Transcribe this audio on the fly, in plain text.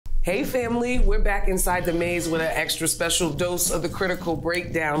Hey family, we're back inside the maze with an extra special dose of the critical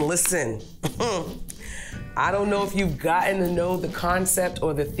breakdown. Listen, I don't know if you've gotten to know the concept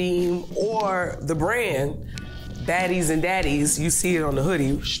or the theme or the brand, Baddies and Daddies. You see it on the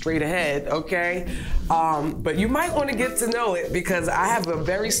hoodie, straight ahead, okay? But you might want to get to know it because I have a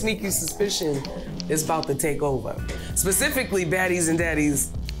very sneaky suspicion it's about to take over. Specifically, Baddies and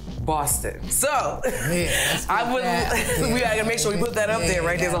Daddies Boston. So we gotta make sure we put that up there,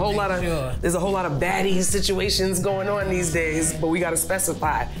 right? There's a whole lot of baddie situations going on these days, but we gotta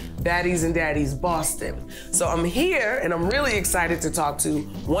specify Baddies and Daddies Boston. So I'm here and I'm really excited to talk to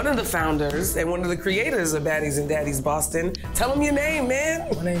one of the founders and one of the creators of Baddies and Daddies Boston. Tell them your name,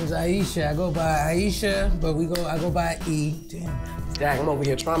 man. My name's Aisha. I go by Aisha, but I go by E. Damn. I'm over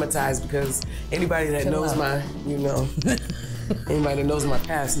here traumatized because anybody that knows my, anybody that knows my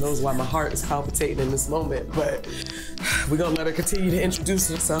past knows why my heart is palpitating in this moment, but we're gonna let her continue to introduce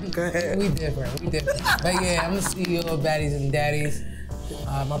herself. Go ahead. We different. But yeah, I'm the CEO of Baddies and Daddies.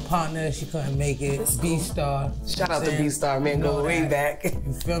 My partner, she couldn't make it, B-Star. Shout out to B-Star, man, go way back.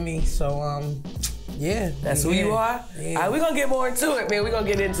 You feel me? So, yeah. That's who you are? Yeah. All right, we're gonna get more into it, man. We're gonna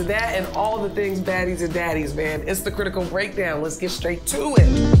get into that and all the things Baddies and Daddies, man. It's the critical breakdown. Let's get straight to it.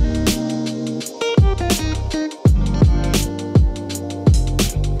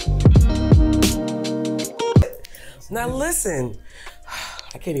 Now listen,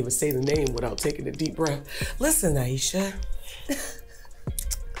 I can't even say the name without taking a deep breath. Listen, Aisha.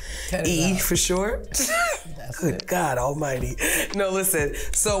 E for short. Good God Almighty. No, listen.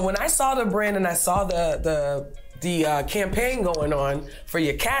 So when I saw the brand and I saw the campaign going on for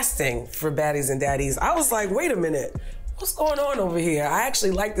your casting for Baddies and Daddies, I was like, wait a minute, what's going on over here? I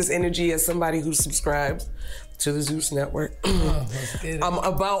actually like this energy as somebody who subscribes to the Zeus Network.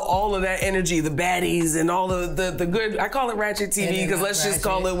 About all of that energy, the baddies and all of the good, I call it Ratchet TV because let's just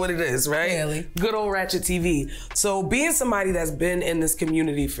call it what it is, right? Really? Good old Ratchet TV. So being somebody that's been in this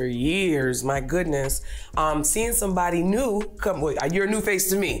community for years, my goodness, seeing somebody new, you're a new face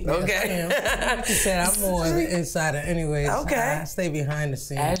to me, okay? Like you said, I'm more of an insider anyways. Okay. I stay behind the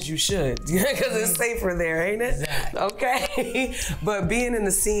scenes. As you should, because it's safer there, ain't it? Exactly. Okay. But being in the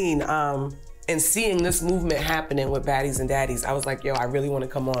scene, and seeing this movement happening with Baddies and Daddies, I was like, yo, I really want to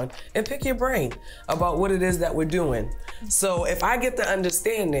come on and pick your brain about what it is that we're doing. So if I get the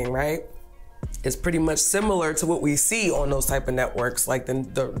understanding, right, it's pretty much similar to what we see on those type of networks, like the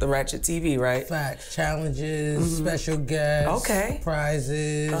Ratchet TV, right? Facts, challenges, special guests,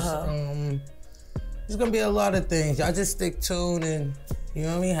 prizes. There's gonna be a lot of things. Y'all just stick tuned and, you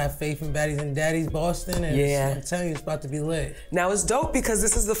know what I mean? Have faith in Baddies and Daddies Boston, and I'm telling you, it's about to be lit. Now it's dope because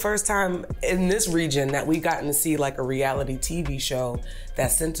this is the first time in this region that we've gotten to see like a reality TV show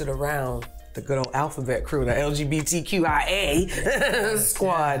that's centered around the good old alphabet crew, the LGBTQIA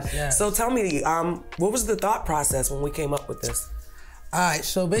squad. Yes. So tell me, what was the thought process when we came up with this? All right,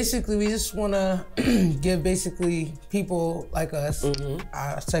 so basically we just want to give basically people like us,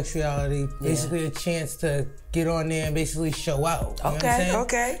 our sexuality, basically a chance to get on there and basically show out. You know what I'm saying?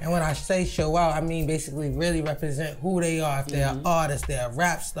 Okay. And when I say show out, I mean basically really represent who they are. If they're an artist, they're a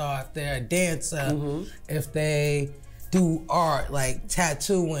rap star, if they're a dancer, if they do art like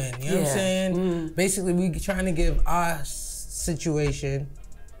tattooing, you know what I'm saying? Basically we trying to give our situation,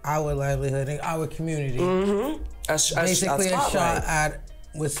 our livelihood, and our community. Basically a shot at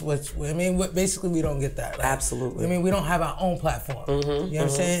basically we don't get that. Right? Absolutely. I mean, we don't have our own platform. You know what I'm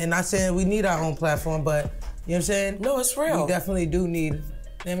saying? And not saying we need our own platform, but you know what I'm saying? No, it's real. We definitely do need, you know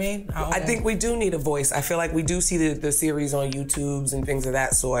what I mean? I think we do need a voice. I feel like we do see the series on YouTubes and things of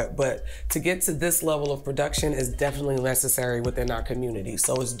that sort, but to get to this level of production is definitely necessary within our community.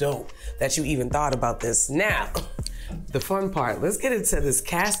 So it's dope that you even thought about this. Now, the fun part, let's get into this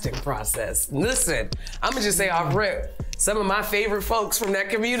casting process. Listen, I'm gonna just say off rip, some of my favorite folks from that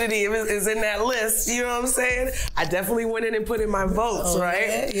community is in that list, you know what I'm saying? I definitely went in and put in my votes,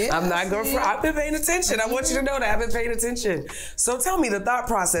 right? Yeah, I'm not going I've been paying attention. I want you to know that I've been paying attention. So tell me the thought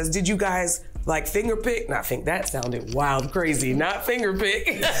process. Did you guys like finger pick? That sounded wild crazy. Not finger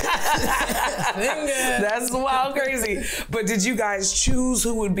pick. That's wild crazy. But did you guys choose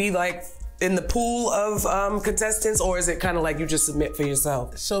who would be like in the pool of contestants, or is it kind of like you just submit for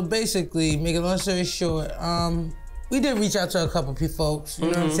yourself? So basically, make a long story short, we did reach out to a couple of folks, you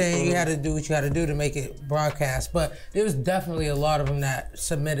know what I'm saying? You had to do what you had to do to make it broadcast, but there was definitely a lot of them that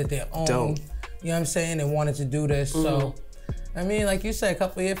submitted their own, you know what I'm saying, and wanted to do this, so. I mean, like you said, a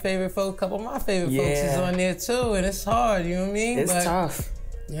couple of your favorite folks, a couple of my favorite folks is on there too, and it's hard, you know what I mean? It's tough.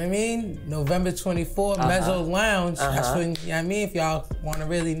 You know what I mean? November 24th, Mezzo Lounge. That's when, you know what I mean? If y'all want to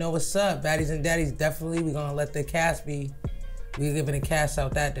really know what's up, Baddies and Daddies, definitely we're going to let the cast be we're giving a cast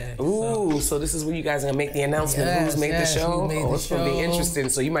out that day. Ooh, so this is where you guys are gonna make the announcement who's made the show? It's gonna be interesting.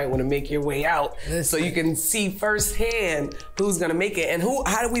 So you might want to make your way out so you can see firsthand who's gonna make it. And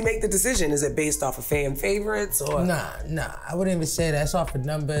how do we make the decision? Is it based off of fan favorites or? Nah, I wouldn't even say that. It's off of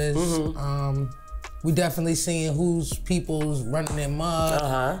numbers. We definitely seeing who's running them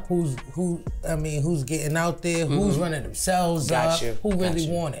up, who's getting out there, who's running themselves up, who really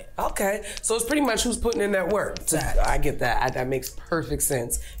want it. Okay, so it's pretty much who's putting in that work. I get that. That makes perfect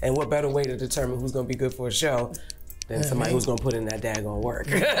sense. And what better way to determine who's gonna be good for a show than somebody who's gonna put in that daggone work?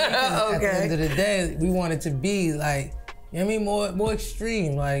 Okay. At the end of the day, we want it to be like, you know what I mean, more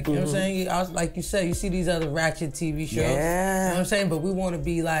extreme, like, you know what I'm saying? Like you said, you see these other ratchet TV shows, you know what I'm saying? But we want to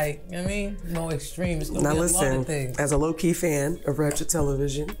be like, you know what I mean, more extreme. It's going to be a lot of things. As a low-key fan of ratchet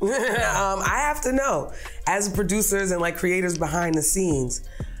television, I have to know, as producers and like creators behind the scenes,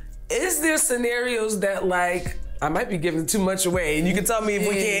 is there scenarios that like, I might be giving too much away, and you can tell me if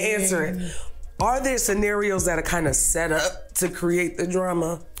we can't answer it. Are there scenarios that are kind of set up to create the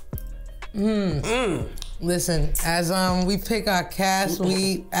drama? Listen, as we pick our cast,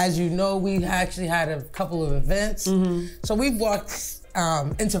 as you know, we actually had a couple of events. So we've walked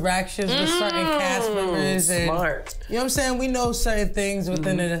interactions with certain cast members. And, smart. You know what I'm saying? We know certain things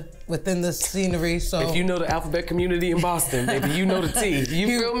within the scenery. So if you know the alphabet community in Boston, baby, you know the T.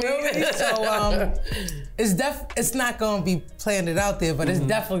 You feel me? So it's not gonna be planted out there, but it's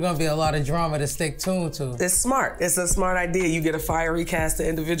definitely gonna be a lot of drama to stick tuned to. It's smart. It's a smart idea. You get a fiery cast of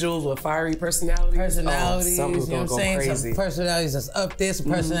individuals with fiery personalities. Personalities, you know what I'm saying? Crazy. Some personalities that's up there,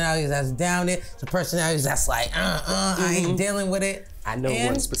 some personalities that's down there, some personalities that's like, I ain't dealing with it. I know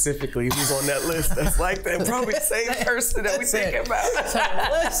one specifically who's on that list that's like that. Probably the same person that we thinking about. So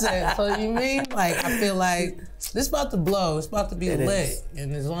listen, so you mean, like, I feel like this about to blow. It's about to be lit.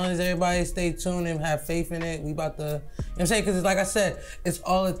 And as long as everybody stay tuned and have faith in it, we about to, you know what I'm saying? Because like I said, it's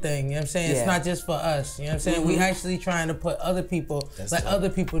all a thing, you know what I'm saying? It's not just for us, you know what I'm saying? We actually trying to put other people, other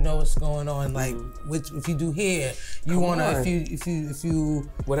people know what's going on. Like, if you do hair, you wanna, if you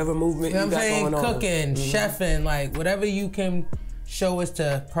whatever movement you got going on. Cooking, chefing, like, whatever you can show us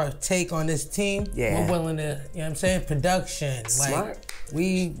to partake on this team, we're willing to, you know what I'm saying, production. Smart. Like,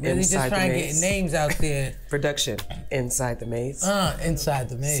 we really just trying to get names out there. Production, Inside the Maze. Inside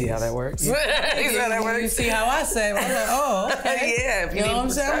the Maze. See how that works? You see how I say it? I'm like, oh, okay. Yeah. You know what I'm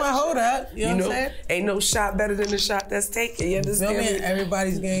saying? I'm like, hold up. You know what I'm saying? Ain't no shot better than the shot that's taken. You understand me?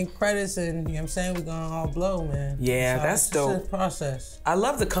 Everybody's getting credits and, you know what I'm saying, we're going to all blow, man. Yeah, so that's dope. It's a process. I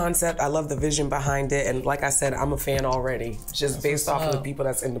love the concept. I love the vision behind it. And like I said, I'm a fan already. Just based off of the people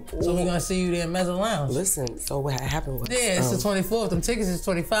that's in the pool. So we're going to see you there in Mezzo Lounge. Listen, so what happened was... Yeah, it's the 24th. Them tickets is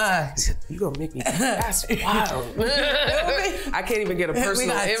 25. You gonna make me... That's wild. I can't even get a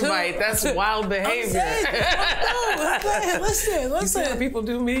personal invite. That's wild behavior. Listen. You see how the people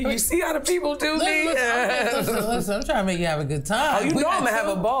do me? You see how the people do me? Listen, I'm trying to make you have a good time. Oh, you know I'm gonna have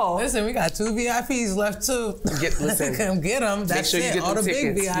a ball. Listen, we got 2 VIPs left too. Listen. Come get them. That's make sure you get all the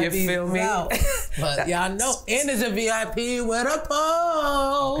big tickets. VIPs. You feel me? Out. But y'all know, and there's a VIP with a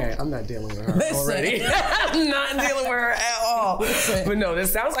pole. Okay, I'm not dealing with her already. I'm not dealing with her at all. But no,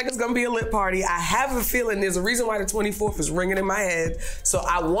 this sounds like it's gonna be a lit party. I have a feeling there's a reason why the 24th is ringing in my head. So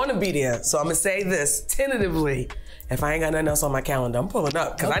I want to be there. So I'm gonna say this tentatively. If I ain't got nothing else on my calendar, I'm pulling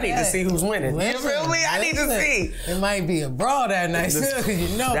up because I need to see who's winning. You feel me? I need to see. It might be a brawl that night because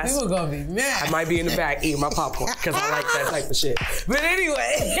you know people gonna be mad. I might be in the back eating my popcorn because I like that type of shit. But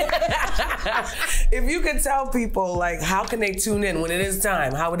anyway, if you could tell people, like, how can they tune in when it is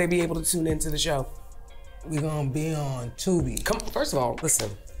time? How would they be able to tune into the show? We're gonna be on Tubi. First of all, listen.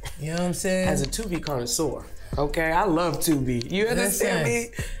 You know what I'm saying? As a Tubi connoisseur, okay? I love Tubi. You understand me?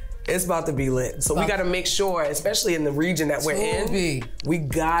 It's about to be lit. So we gotta make sure, especially in the region that we're in, we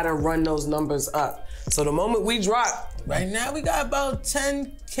gotta run those numbers up. So the moment we drop, right now we got about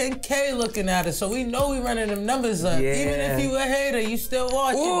 10K looking at us, so we know we running them numbers up. Yeah. Even if you a hater, you still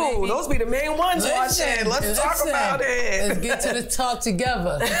watching. Ooh, baby. Those be the main ones watching. Let's talk about it. Let's get to the talk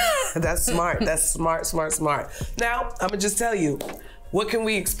together. That's smart. That's smart. Now, I'm gonna just tell you, what can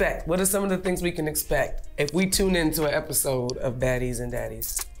we expect? What are some of the things we can expect if we tune into an episode of Baddies and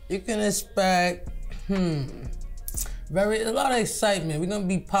Daddies? You can expect, a lot of excitement. We're gonna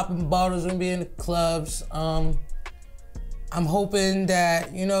be popping bottles, we're gonna be in the clubs. I'm hoping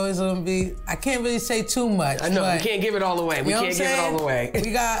that, you know, it's gonna be, I can't really say too much. I know, we can't give it all away. We can't give it all away.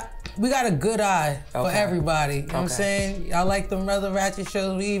 we got a good eye for Okay. everybody. You know what I'm saying? Y'all like them other ratchet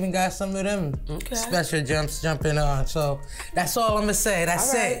shows. We even got some of them special jumps jumping on. So that's all I'm gonna say.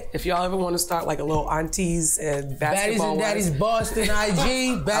 That's it. If y'all ever want to start like a little aunties and Baddies basketball and Daddies Boston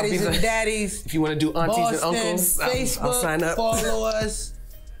IG. Baddies and Daddies. If you want to do aunties Boston, and uncles, Facebook, I'll sign up. Follow us.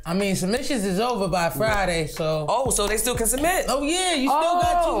 I mean, submissions is over by Friday, so. Oh, so they still can submit? Oh yeah, you still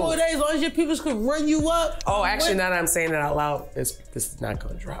got 2 more days. As long as your people could run you up. Oh, actually, now that I'm saying it out loud, this is not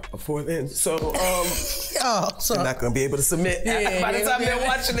going to drop before then. So, I'm not going to be able to submit by the time they're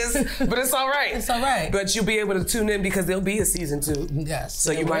watching this, but it's all right. It's all right. But you'll be able to tune in because there'll be a season 2. Yes.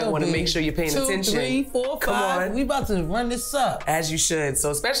 So you might want to make sure you're paying 2, attention. 3, 4, 5. Come on. We about to run this up. As you should.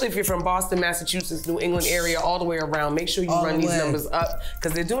 So especially if you're from Boston, Massachusetts, New England area, all the way around, make sure you All run the these way. numbers up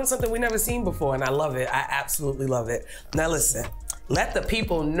because they're doing something we never seen before, and I love it. I absolutely love it. Now listen, let the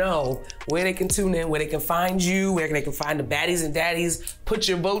people know where they can tune in, where they can find you, where they can find the baddies and daddies. Put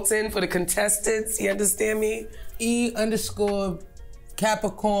your votes in for the contestants. You understand me? E_Capricorn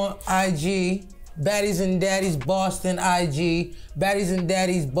IG. Baddies and Daddies Boston IG. Baddies and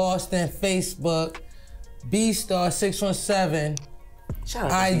Daddies Boston Facebook. B*617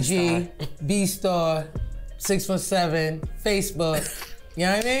 Shout out to IG. B*617 Facebook. You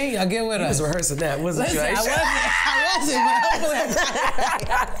know what I mean? Y'all get with us. I was rehearsing that, wasn't Listen, you? I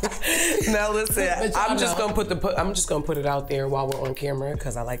wasn't, Now listen, I'm just gonna put it out there while we're on camera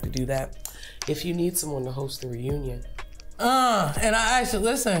because I like to do that. If you need someone to host the reunion, and I actually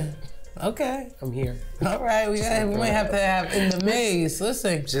listen. Okay, I'm here. all right. We might have to have in the maze.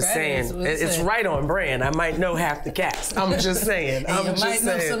 Listen, Just saying, it's right on brand. I might know half the cast. I'm just saying. And you might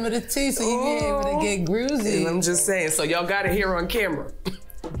know some of the tea, so you be able to get groovy. I'm just saying. So y'all got it here on camera.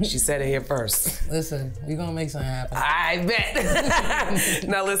 She said it here first. Listen, we gonna make something happen. I bet.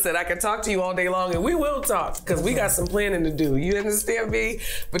 Now listen, I can talk to you all day long, and we will talk because we got some planning to do. You understand me?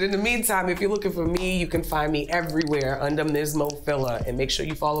 But in the meantime, if you're looking for me, you can find me everywhere under Ms. Mo Filler, and make sure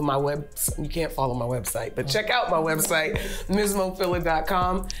you follow my you can't follow my website, but check out my website,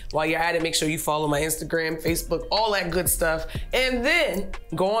 MsMoFiller.com. While you're at it, make sure you follow my Instagram, Facebook, all that good stuff, and then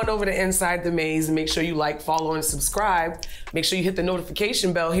go on over to Inside the Maze and make sure you like, follow, and subscribe. Make sure you hit the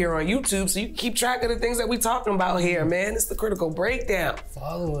notification bell here on YouTube so you can keep track of the things that we talking about here, man. It's the Critical Breakdown.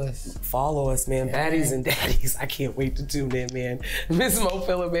 Follow us. Follow us, man. Baddies and Daddies. I can't wait to tune in, man. Miss Mo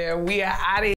Filler, man. We are out of here.